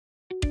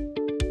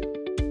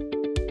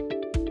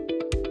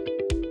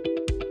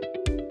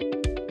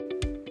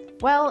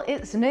Well,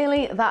 it's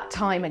nearly that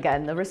time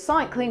again. The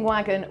recycling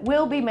wagon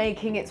will be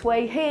making its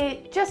way here,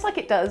 just like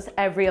it does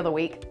every other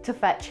week, to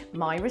fetch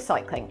my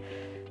recycling.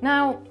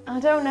 Now,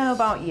 I don't know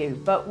about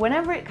you, but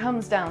whenever it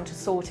comes down to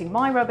sorting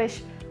my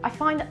rubbish, I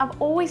find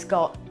I've always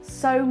got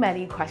so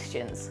many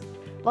questions.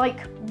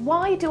 Like,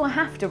 why do I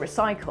have to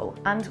recycle?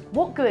 And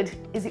what good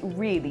is it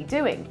really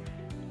doing?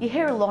 You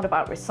hear a lot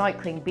about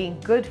recycling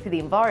being good for the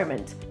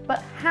environment,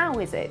 but how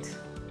is it?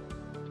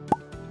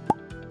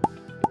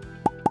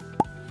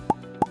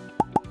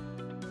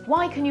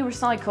 Why can you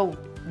recycle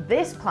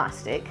this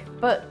plastic,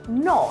 but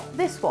not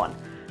this one?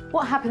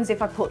 What happens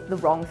if I put the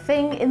wrong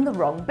thing in the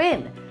wrong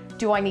bin?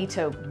 Do I need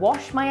to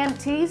wash my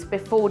empties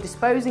before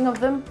disposing of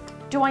them?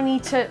 Do I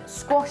need to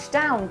squash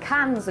down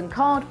cans and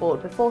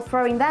cardboard before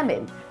throwing them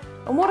in?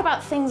 And what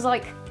about things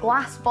like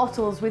glass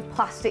bottles with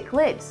plastic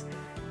lids?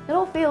 It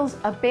all feels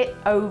a bit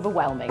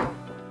overwhelming.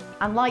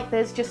 And like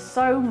there's just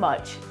so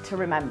much to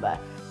remember.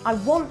 I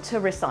want to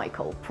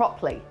recycle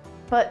properly,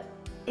 but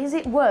is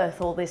it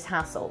worth all this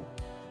hassle?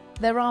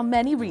 There are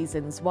many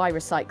reasons why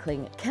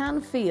recycling can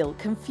feel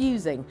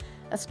confusing,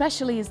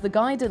 especially as the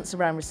guidance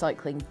around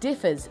recycling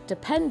differs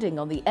depending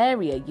on the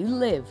area you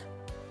live.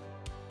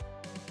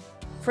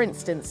 For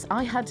instance,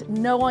 I had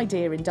no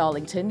idea in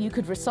Darlington you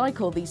could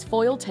recycle these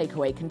foil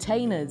takeaway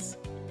containers.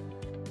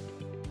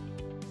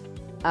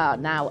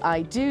 Now,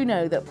 I do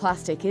know that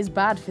plastic is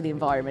bad for the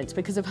environment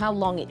because of how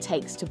long it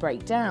takes to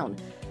break down,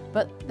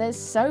 but there's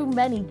so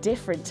many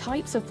different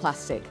types of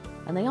plastic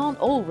and they aren't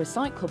all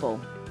recyclable.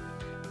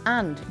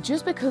 And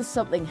just because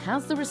something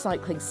has the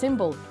recycling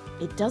symbol,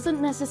 it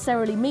doesn't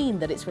necessarily mean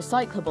that it's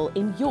recyclable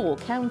in your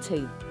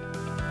county.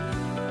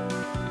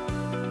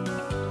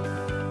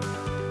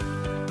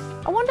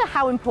 I wonder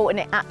how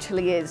important it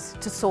actually is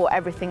to sort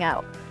everything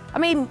out. I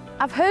mean,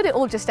 I've heard it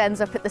all just ends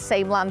up at the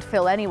same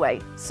landfill anyway,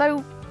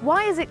 so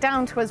why is it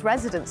down to us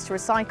residents to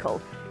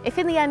recycle if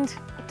in the end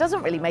it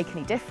doesn't really make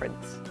any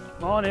difference?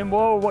 Morning,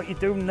 whoa, what you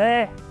doing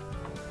there?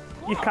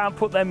 You can't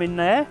put them in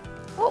there.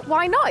 Well,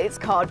 why not? It's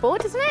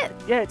cardboard, isn't it?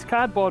 Yeah, it's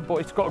cardboard, but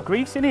it's got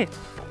grease in it.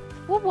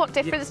 Well, what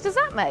difference does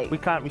that make? You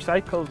can't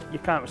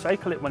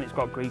recycle it when it's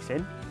got grease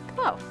in.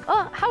 Oh,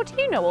 how do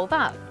you know all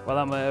that? Well,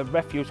 I'm a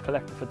refuse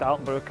collector for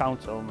Darlington Borough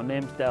Council. My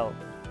name's Del.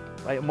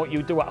 Right, and what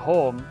you do at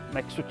home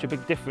makes such a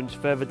big difference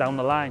further down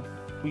the line.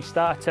 We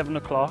start at 7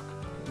 o'clock,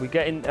 we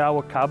get into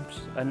our cabs,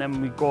 and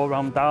then we go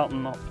around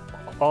Darlington,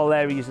 all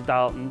areas of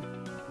Darlington,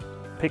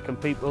 picking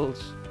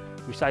people's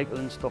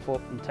recycling stuff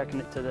up and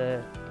taking it to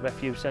the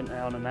refuse centre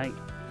on a night.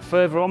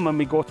 Further on, when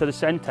we go to the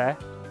centre,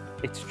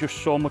 it's just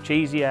so much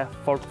easier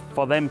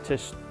for them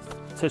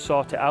to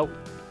sort it out,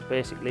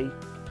 basically.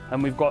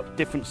 And we've got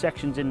different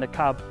sections in the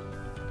cab,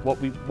 what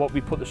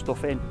we put the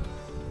stuff in.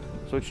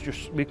 So it's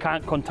just, we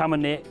can't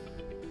contaminate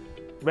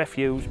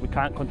refuse, we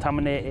can't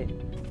contaminate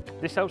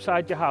it. This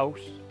outside your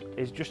house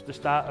is just the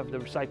start of the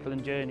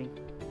recycling journey.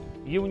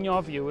 You and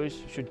your viewers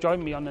should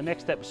join me on the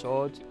next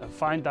episode and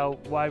find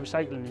out why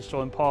recycling is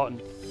so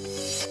important.